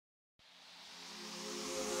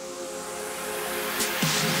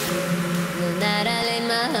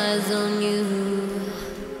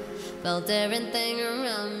felt everything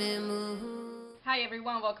around me move. Hi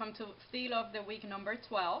everyone, welcome to Stylo of the Week number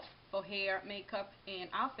 12 for hair, makeup, and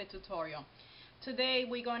outfit tutorial. Today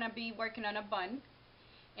we're going to be working on a bun,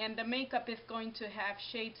 and the makeup is going to have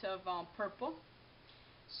shades of purple.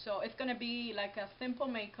 So it's going to be like a simple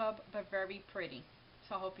makeup but very pretty.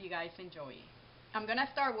 So I hope you guys enjoy it. I'm going to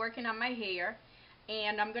start working on my hair,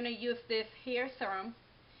 and I'm going to use this hair serum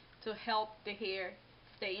to help the hair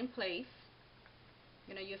stay in place.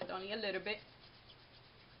 I'm going to use only a little bit,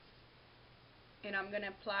 and I'm going to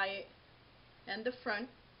apply it in the front.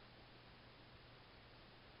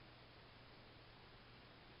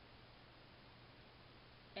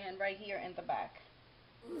 And right here in the back.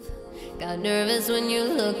 Got nervous when you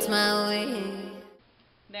looked my way.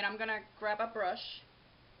 Then I'm going to grab a brush.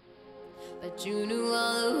 But you knew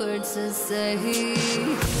all the words to say.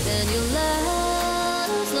 Then you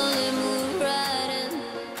laughed, slowly moved right in.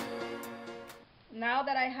 Now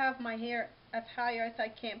that I have my hair as high as I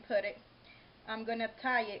can put it, I'm gonna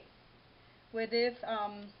tie it with this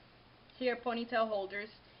hair ponytail holders.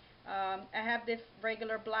 I have this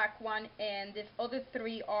regular black one, and these other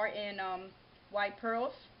three are in white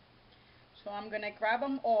pearls. So I'm gonna grab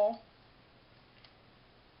them all,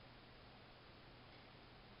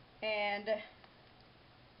 and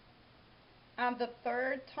on the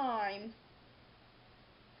third time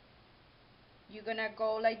you're gonna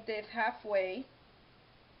go like this halfway,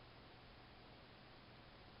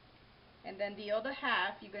 and then the other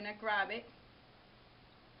half you're gonna grab it,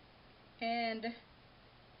 and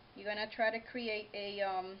you're gonna try to create a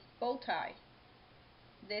bow tie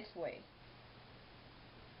this way.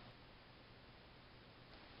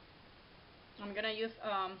 I'm gonna use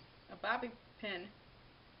a bobby pin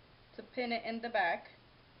to pin it in the back.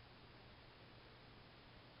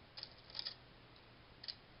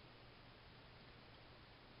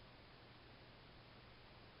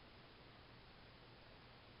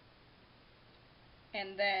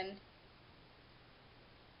 And then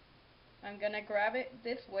I'm gonna grab it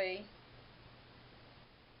this way,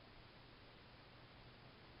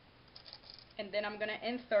 and then I'm gonna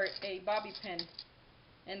insert a bobby pin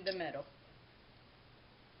in the middle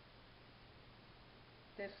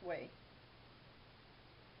this way.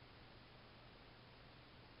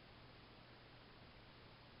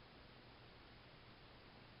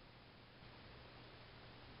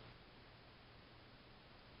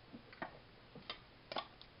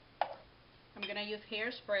 I'm gonna use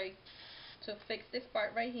hairspray to fix this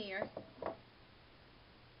part right here.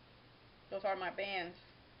 Those are my bands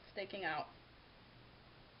sticking out.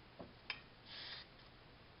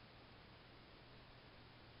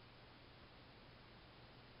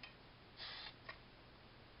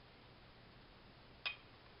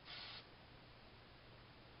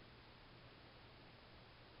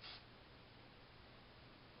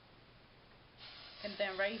 And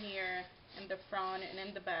then right here in the front and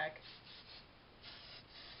in the back,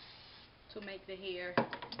 to make the hair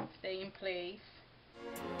stay in place.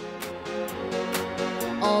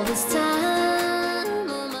 All this time,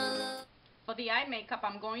 oh my love. For the eye makeup,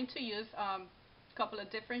 I'm going to use a couple of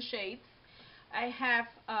different shades. I have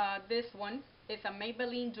this one. It's a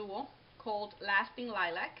Maybelline Duo called Lasting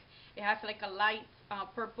Lilac. It has like a light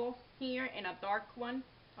purple here and a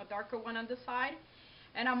darker one on the side.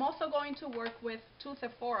 And I'm also going to work with two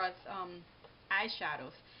Sephora's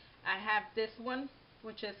eyeshadows. I have this one,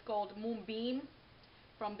 which is called Moonbeam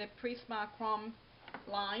from the Prisma Chrome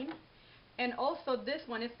line. And also this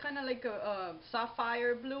one is kind of like a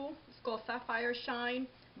sapphire blue. It's called Sapphire Shine,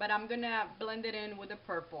 but I'm going to blend it in with the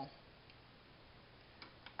purple.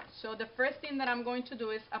 So the first thing that I'm going to do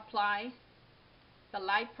is apply the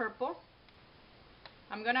light purple.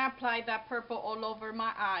 I'm going to apply that purple all over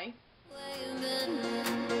my eye.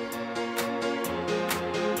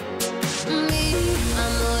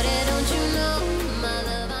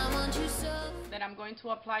 Then I'm going to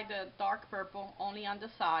apply the dark purple only on the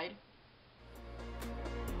side.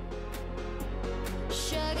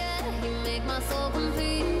 Sugar, you make my soul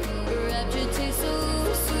complete. Your rapture tastes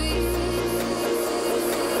so sweet.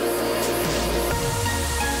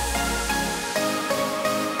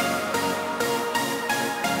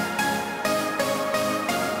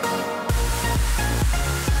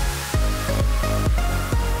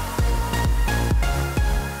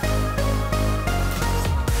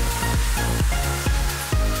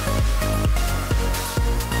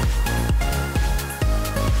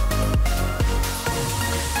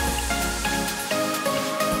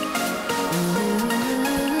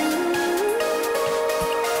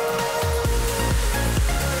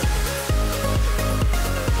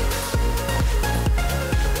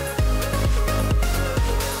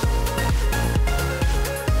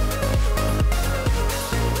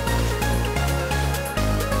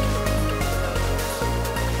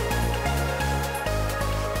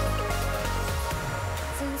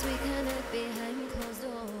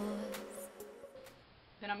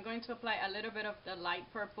 going to apply a little bit of the light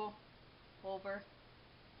purple over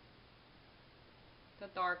the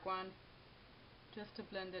dark one, just to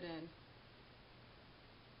blend it in.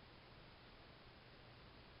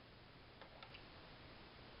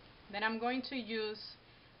 Then I'm going to use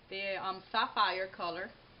the sapphire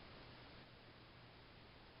color,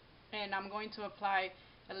 and I'm going to apply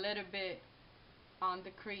a little bit on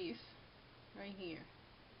the crease right here.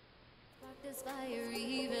 Spark this fire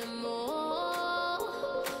even more.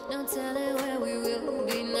 No telling where we will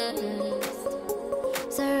be next.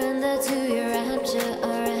 Surrender to your rapture,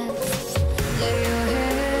 arrest. Lay your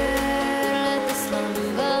head, let the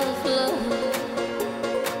slumber flow.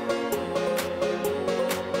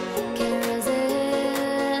 Can't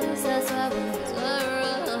resist, that's why we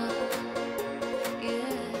twirl.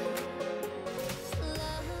 Yeah.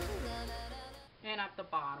 And at the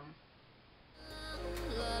bottom.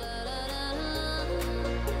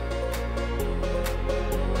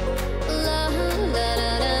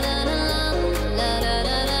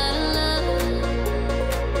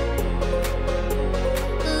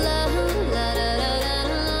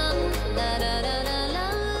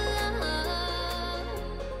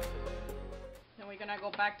 Then we're gonna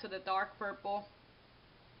go back to the dark purple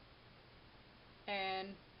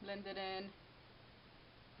and blend it in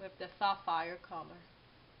with the sapphire color.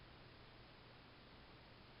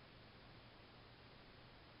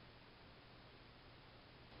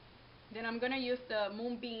 Then I'm going to use the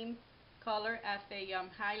Moonbeam color as a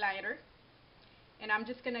highlighter, and I'm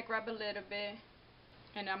just going to grab a little bit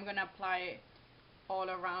and I'm going to apply it all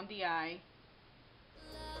around the eye.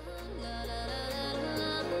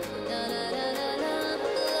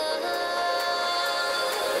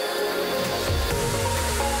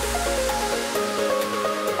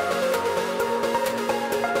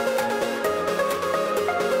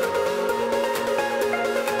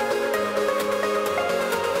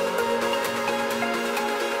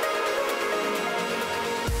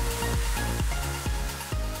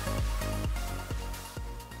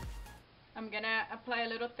 I'm gonna apply a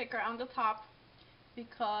little thicker on the top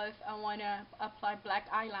because I want to apply black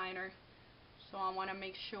eyeliner, so I want to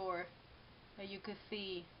make sure that you can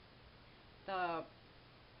see the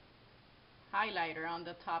highlighter on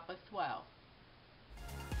the top as well.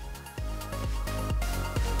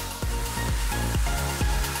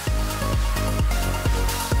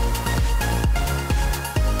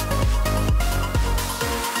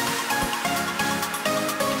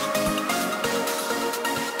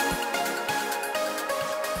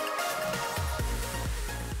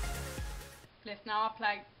 Let's now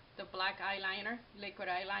apply the black eyeliner, liquid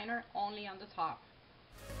eyeliner, only on the top.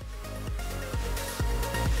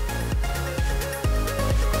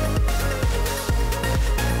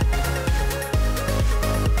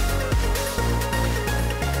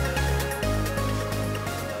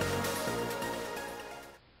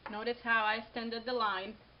 Notice how I extended the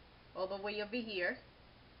line all the way over here.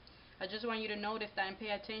 I just want you to notice that and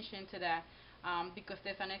pay attention to that because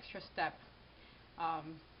there's an extra step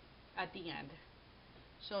at the end.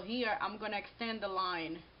 So here I'm going to extend the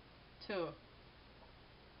line too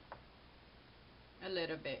a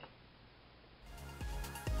little bit.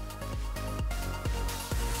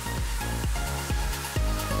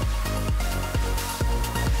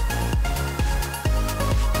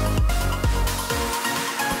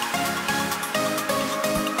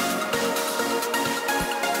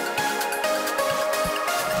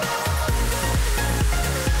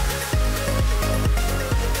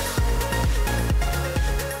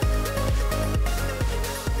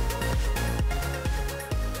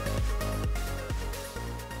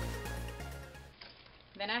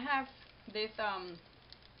 Then I have this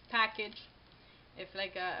package. It's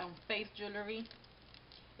like a face jewelry.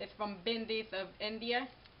 It's from Vintage of India,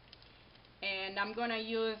 and I'm gonna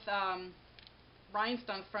use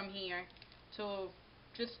rhinestones from here to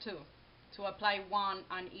just to apply one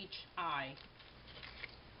on each eye.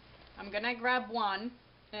 I'm gonna grab one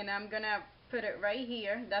and I'm gonna put it right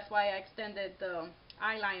here. That's why I extended the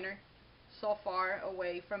eyeliner so far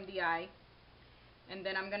away from the eye. And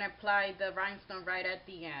then I'm going to apply the rhinestone right at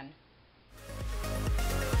the end.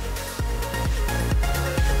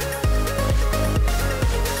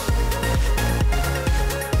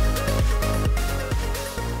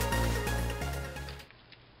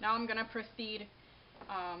 Now I'm going to proceed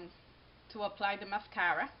to apply the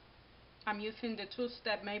mascara. I'm using the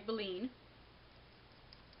two-step Maybelline.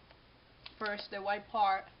 First the white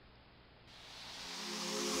part.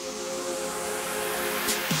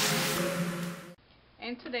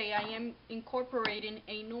 And today I am incorporating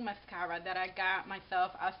a new mascara that I got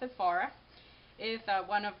myself at Sephora. It's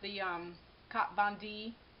one of the Kat Von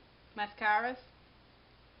D mascaras.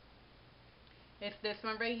 It's this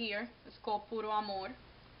one right here. It's called Puro Amor.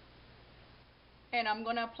 And I'm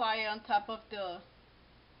gonna apply it on top of the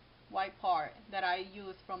white part that I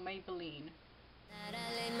used from Maybelline. That I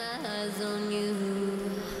laid my eyes on you,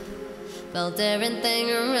 felt everything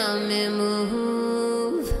around me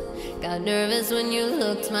move, got nervous when you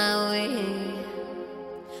looked my way,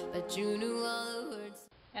 but you knew all the words.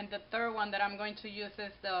 And the third one that I'm going to use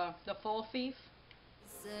is the falsies.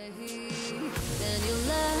 Say, then you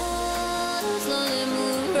love slowly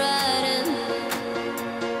move right in.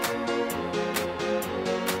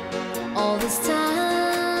 All this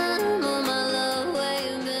time, oh my love, where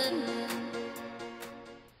you been?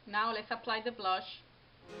 Now let's apply the blush.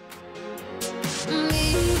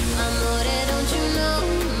 Me, amore, don't you know,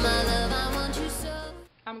 my love, I want you so.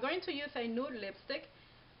 I'm going to use a nude lipstick,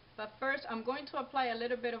 but first I'm going to apply a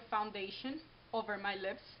little bit of foundation over my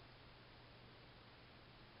lips.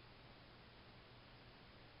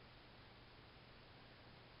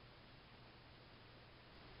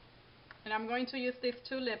 And I'm going to use these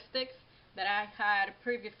two lipsticks that I had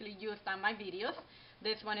previously used on my videos.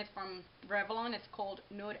 This one is from Revlon, it's called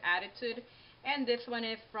Nude Attitude. And this one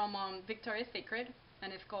is from Victoria's Secret,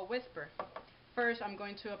 and it's called Whisper. First, I'm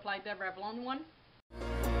going to apply the Revlon one.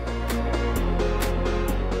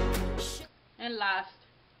 And last,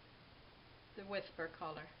 the Whisper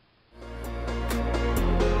color.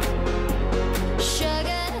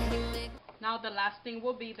 Sugar, you make Now the last thing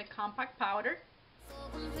will be the compact powder.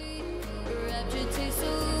 so complete, your rapture tastes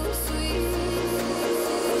so sweet.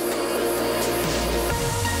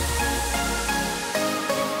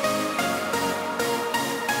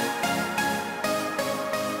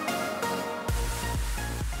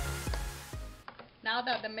 Now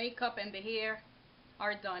that the makeup and the hair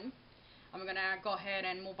are done, I'm gonna go ahead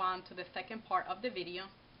and move on to the second part of the video,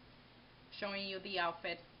 showing you the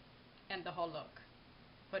outfit and the whole look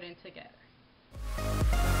put in together.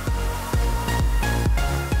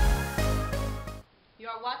 You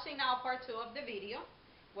are watching now part 2 of the video,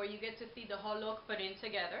 where you get to see the whole look put in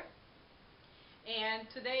together. And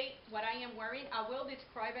today, what I am wearing, I will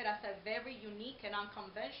describe it as a very unique and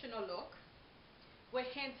unconventional look, with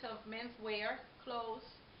hints of menswear, clothes,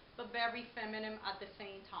 but very feminine at the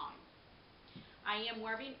same time. I am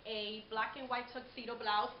wearing a black and white tuxedo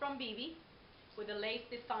blouse from BB with a lace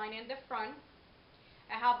design in the front.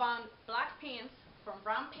 I have on black pants from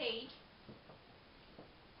Brown Page,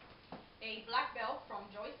 a black belt from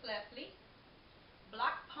Joyce Leslie,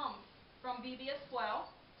 black pumps from BB as well,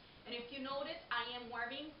 and if you notice, I am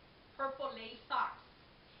wearing purple lace socks,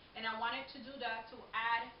 and I wanted to do that to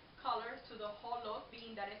add color to the whole look,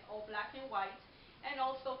 being that it's all black and white, and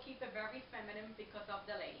also keep it very feminine because of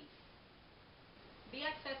the lace. The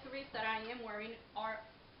accessories that I am wearing are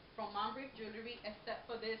from Monreef Jewelry, except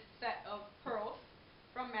for this set of pearls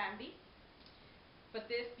from Mambi. But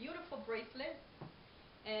this beautiful bracelet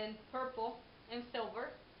in purple and silver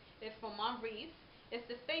is from Monreef. It's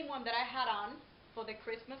the same one that I had on for the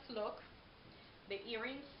Christmas look. The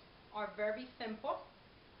earrings are very simple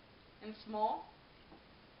and small.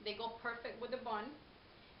 They go perfect with the bun.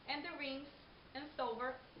 And the rings in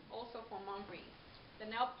silver, also from Monreef. The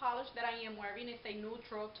nail polish that I am wearing is a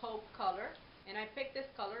neutral taupe color, and I picked this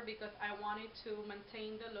color because I wanted to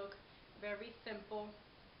maintain the look very simple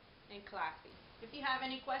and classy. If you have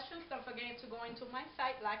any questions, don't forget to go into my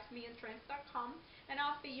site, likesmeandtrends.com, and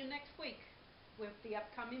I'll see you next week with the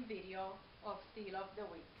upcoming video of Steal of the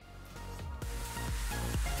Week.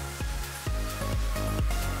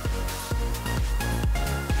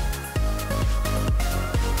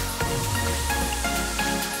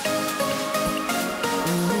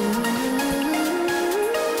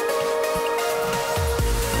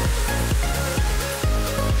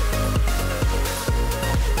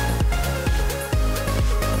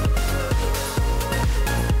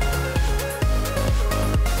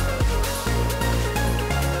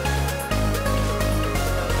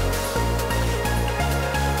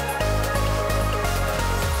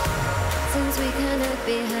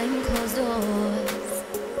 Behind closed doors,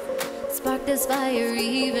 spark this fire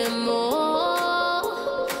even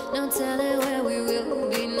more. No telling where we